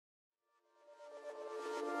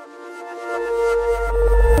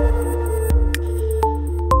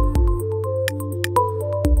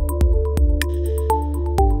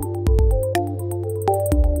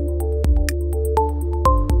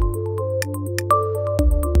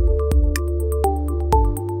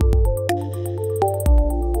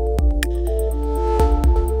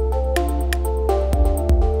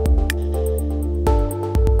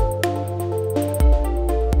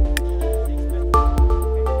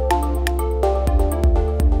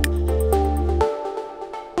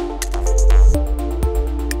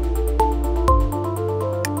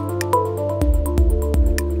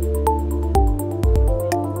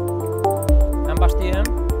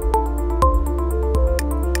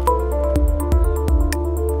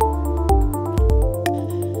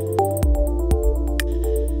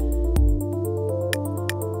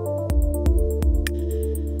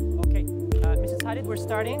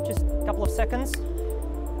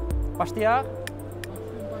Başlayalım.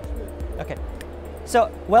 Okay. So,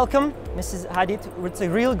 welcome, Mrs. Hadid. It's a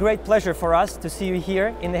real great pleasure for us to see you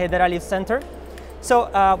here in the Geydara Aliyev Center. So,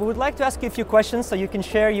 we would like to ask you a few questions so you can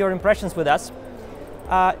share your impressions with us.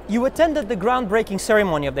 You attended the groundbreaking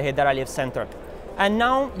ceremony of the Geydara Aliyev Center, and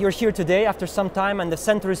now you're here today after some time and the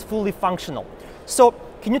center is fully functional. So,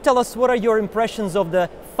 can you tell us what are your impressions of the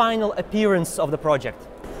final appearance of the project?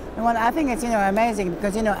 Well, I think it's amazing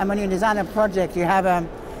because when you design a project, you have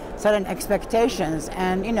certain expectations,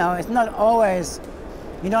 and it's not always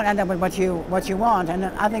you don't end up with what you want. And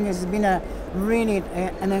I think it's been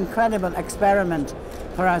an incredible experiment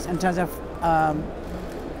for us in terms of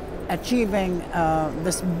achieving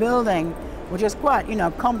this building, which is quite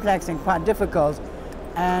complex and quite difficult,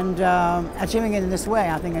 and achieving it in this way,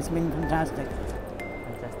 I think it's been fantastic.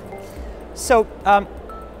 So,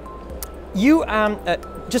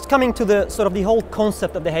 just coming to the whole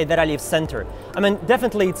concept of the Geydara Aliyev Center. I mean,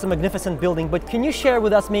 definitely it's a magnificent building, but can you share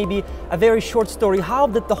with us maybe a very short story? How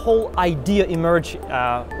did the whole idea emerge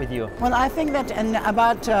with you? Well, I think that in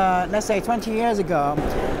about, let's say 20 years ago,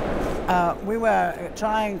 we were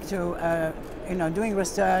trying to, doing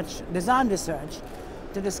research, design research,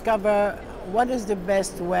 to discover what is the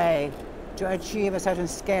best way to achieve a certain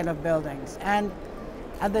scale of buildings. And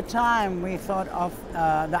at the time, we thought of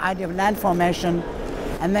the idea of land formation,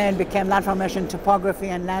 and then it became land formation, topography,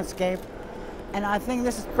 and landscape. And I think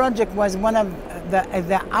this project was one of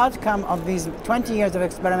the outcome of these 20 years of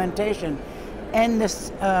experimentation in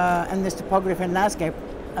this topography and landscape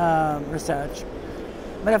research.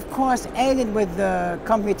 But of course, aided with the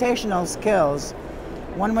computational skills,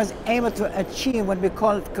 one was able to achieve what we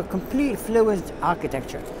call complete fluid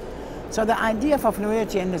architecture. So the idea for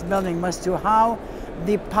fluidity in this building was to how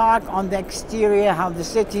the park on the exterior, how the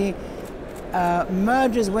city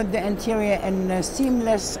merges with the interior in a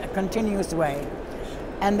seamless, continuous way,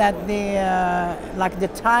 and that the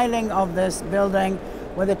tiling of this building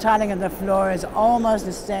with the tiling of the floor is almost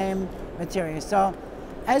the same material. So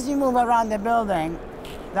as you move around the building,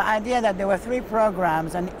 the idea that there were 3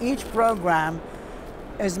 programs and each program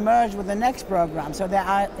is merged with the next program, so they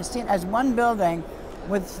are seen as one building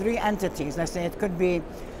with 3 entities. Let's say it could be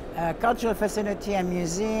a cultural facility, a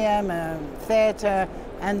museum, a theater,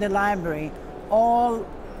 and the library. All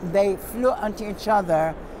they flew onto each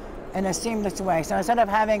other in a seamless way. So instead of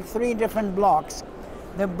having 3 different blocks,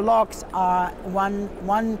 the blocks are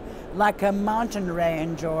one like a mountain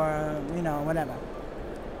range or whatever.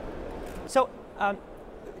 So,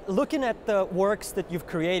 looking at the works that you've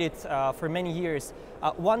created for many years,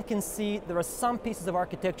 one can see there are some pieces of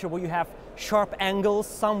architecture where you have sharp angles,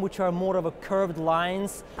 some which are more of a curved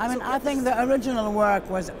lines. I think the original work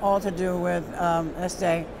was all to do with, let's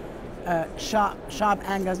say, sharp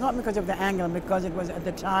angles, not because of the angle, because it was at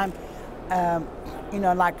the time,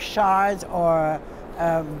 like shards or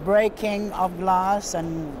breaking of glass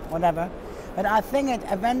and whatever. But I think it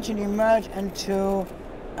eventually merged into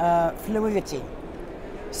fluidity.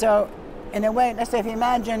 So, in a way, let's say if you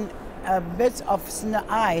imagine bits of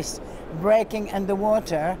ice breaking in the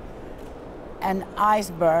water and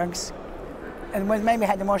icebergs, and maybe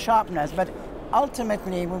had more sharpness, but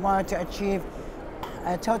ultimately we wanted to achieve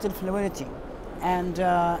total fluidity, and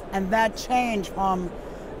that change from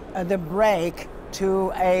the break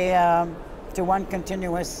to one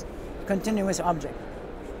continuous object.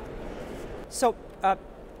 So,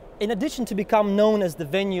 in addition to become known as the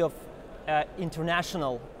venue of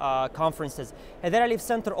international conferences, Geydara Aliyev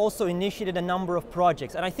Center also initiated a number of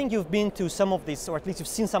projects, and I think you've been to some of these, or at least you've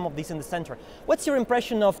seen some of these in the center. What's your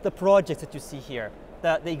impression of the projects that you see here,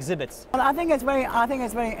 the exhibits? Well, I think it's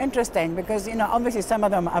very interesting because obviously some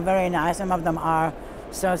of them are very nice, some of them are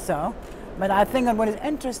so-so, but I think that what is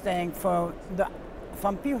interesting from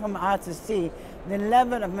people from art to see the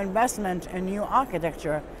level of investment in new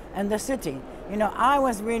architecture in the city. I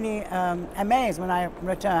was really amazed when I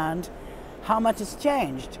returned how much it's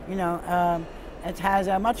changed. It has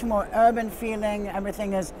a much more urban feeling.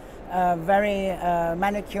 Everything is very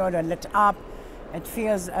manicured and lit up. It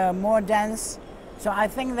feels more dense. So I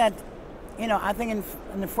think that, I think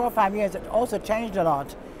in the 4 or 5 years it also changed a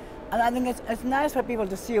lot. And I think it's nice for people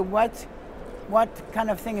to see what kind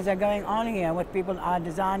of things are going on here, what people are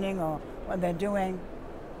designing or what they're doing.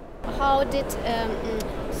 How did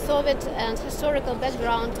Soviet and historical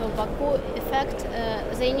background of Baku affect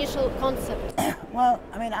the initial concept? Well,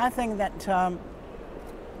 I think that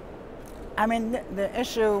the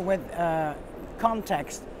issue with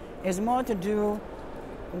context is more to do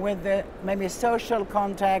with the maybe social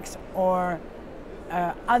context or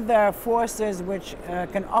other forces which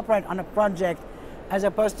can operate on a project as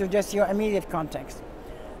opposed to just your immediate context.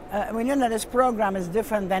 we knew that this program is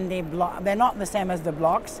different than the block. They're not the same as the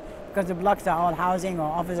blocks, because the blocks are all housing or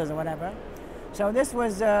offices or whatever. So this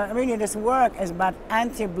was really, this work is about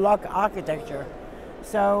anti-block architecture.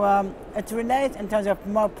 So it relates in terms of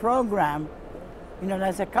more program, you know,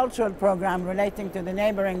 there's a cultural program relating to the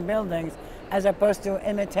neighboring buildings as opposed to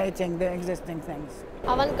imitating the existing things.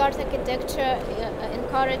 Avant-garde architecture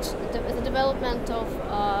encouraged the development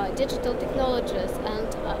of digital technologies, and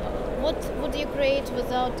what would you create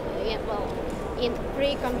without, in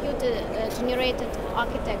pre-computer generated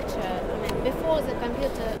architecture, before the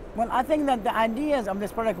computer? Well, I think that the ideas of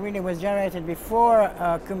this product really was generated before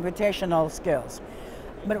computational skills.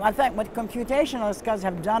 But I think what computational skills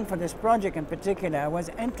have done for this project in particular was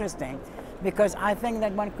interesting, because I think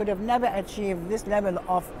that one could have never achieved this level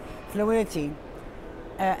of fluidity.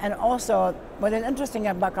 And also, what is interesting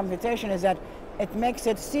about computation is that it makes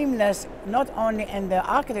it seamless not only in the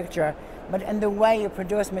architecture, but in the way you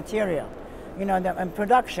produce material, you know, in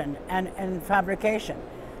production and in fabrication.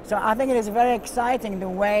 So I think it is very exciting the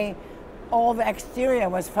way all the exterior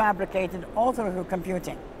was fabricated all through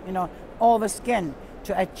computing, you know, all the skin,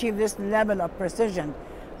 to achieve this level of precision.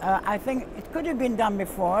 I think it could have been done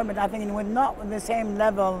before, but I think it would not with the same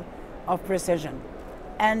level of precision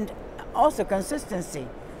and also consistency.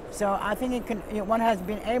 So I think one has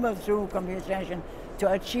been able through computation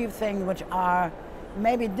to achieve things which are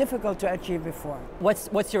maybe difficult to achieve before.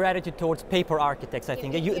 What's your attitude towards paper architects? I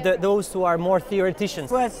think those who are more theoreticians.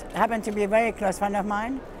 First happened to be a very close friend of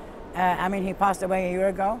mine. I mean, he passed away a year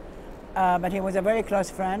ago, but he was a very close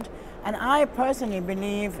friend. And I personally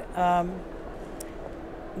believe that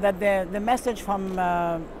the message from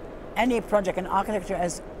any project in architecture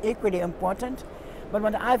is equally important. But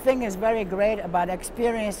what I think is very great about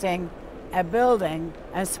experiencing a building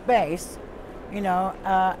and space, you know,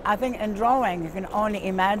 I think in drawing you can only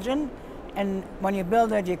imagine, and when you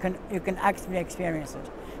build it, you can actually experience it.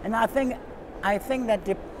 And I think that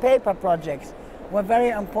the paper projects were very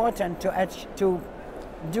important to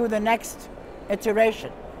do the next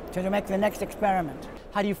iteration, to make the next experiment.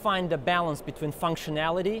 How do you find the balance between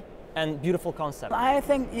functionality and beautiful concept? I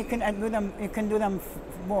think you can do them. You can do them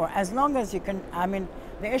more as long as you can. I mean,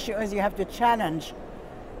 the issue is you have to challenge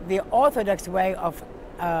the orthodox way of,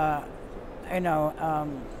 of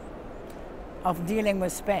dealing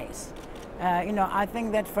with space. You know, I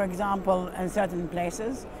think that, for example, in certain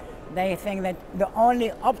places, they think that the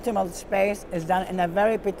only optimal space is done in a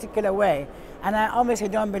very particular way. And I obviously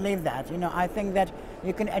don't believe that. You know, I think that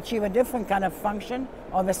you can achieve a different kind of function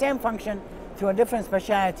or the same function through a different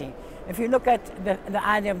speciality. If you look at the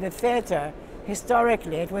idea of the theater,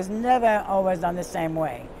 historically it was never always done the same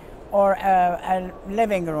way. Or a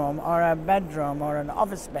living room or a bedroom or an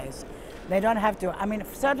office space. They don't have to, I mean,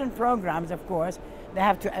 certain programs, of course, they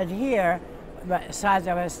have to adhere the size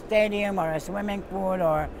of a stadium or a swimming pool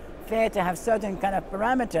or theater have certain kind of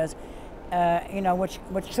parameters, you know, which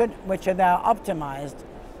are optimized,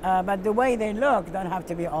 but the way they look don't have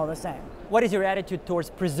to be all the same. What is your attitude towards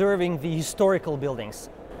preserving the historical buildings?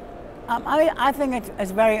 I think it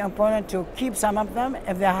is very important to keep some of them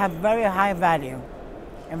if they have very high value,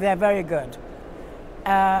 if they're very good.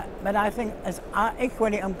 But I think it's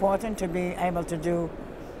equally important to be able to do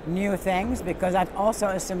new things, because that also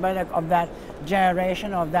is symbolic of that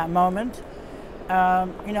generation, of that moment.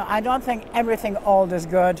 You know, I don't think everything old is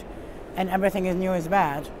good and everything is new is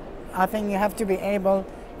bad. I think you have to be able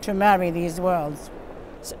to marry these worlds.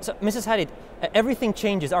 So Mrs. Hadid, everything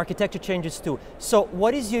changes, architecture changes too. So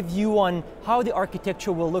what is your view on how the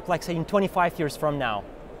architecture will look like, say, in 25 years from now?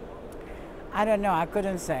 I don't know, I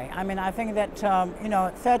couldn't say. I mean, I think that, you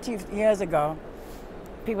know, 30 years ago,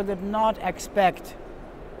 people did not expect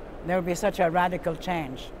there would be such a radical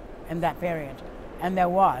change in that period. And there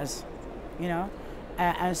was, you know.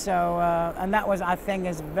 And so, and that was, I think,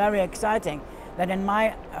 is very exciting that in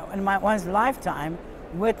one's lifetime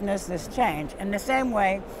witnessed this change. In the same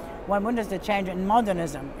way, one witnessed the change in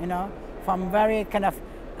modernism, you know, from very kind of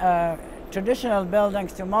traditional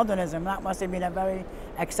buildings to modernism. That must have been a very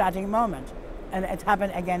exciting moment. And it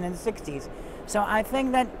happened again in the 60s. So I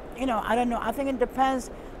think that, you know, I don't know, I think it depends.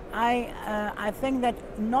 I think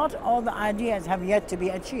that not all the ideas have yet to be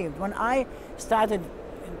achieved. When I started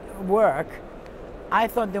work, I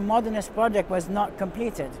thought the modernist project was not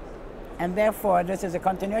completed, and therefore this is a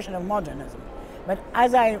continuation of modernism. But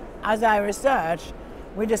as I researched,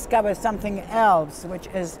 we discovered something else, which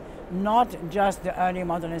is not just the early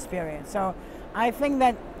modernist period. So I think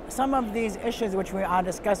that some of these issues which we are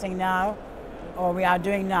discussing now, or we are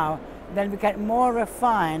doing now, they'll become more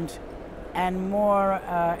refined and more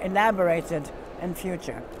elaborated in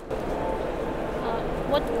future.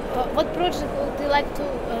 what project would you like to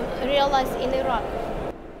realize in Iraq?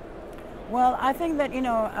 Well, I think that, in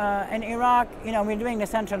Iraq, we're doing the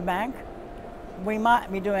central bank. We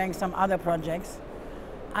might be doing some other projects.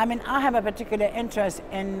 I mean, I have a particular interest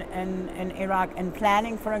in Iraq in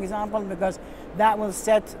planning, for example, because that will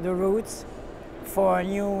set the roots for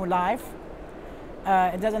new life.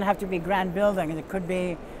 It doesn't have to be grand buildings. It could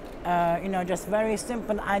be, just very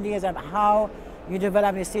simple ideas of how you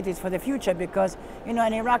develop the cities for the future, because, in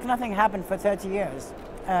Iraq, nothing happened for 30 years.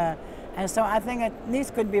 And so I think that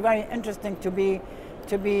these could be very interesting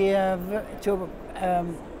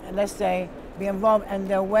let's say, be involved in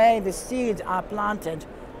the way the seeds are planted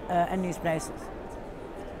in these places.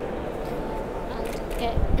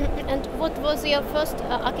 And what was your first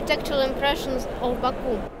architectural impressions of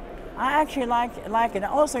Baku? I actually like it.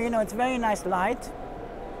 Also, it's very nice light,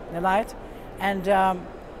 and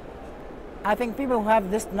I think people who have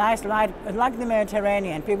this nice light, like the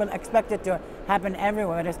Mediterranean, people expect it to happen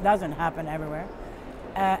everywhere. It doesn't happen everywhere.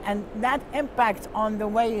 And that impacts on the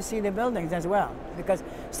way you see the buildings as well, because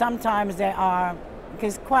sometimes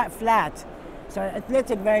it's quite flat, so it's lit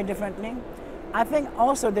very differently. I think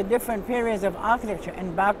also the different periods of architecture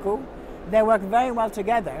in Baku, they work very well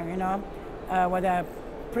together, whether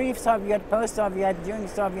pre-Soviet, post-Soviet, during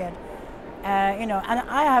Soviet, and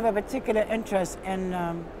I have a particular interest in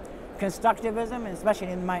constructivism,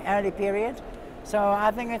 especially in my early period. So I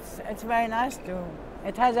think it's very nice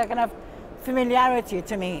it has a kind of familiarity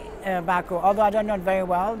to me, Baku, although I don't know it very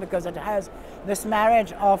well, because it has this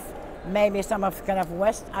marriage of maybe some of kind of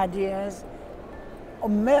West ideas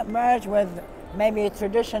merged with maybe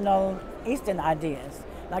traditional Eastern ideas.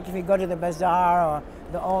 Like if you go to the bazaar or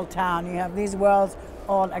the old town, you have these worlds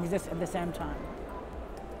all exist at the same time.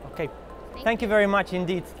 Okay, thank you very much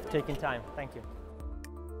indeed for taking time. Thank you.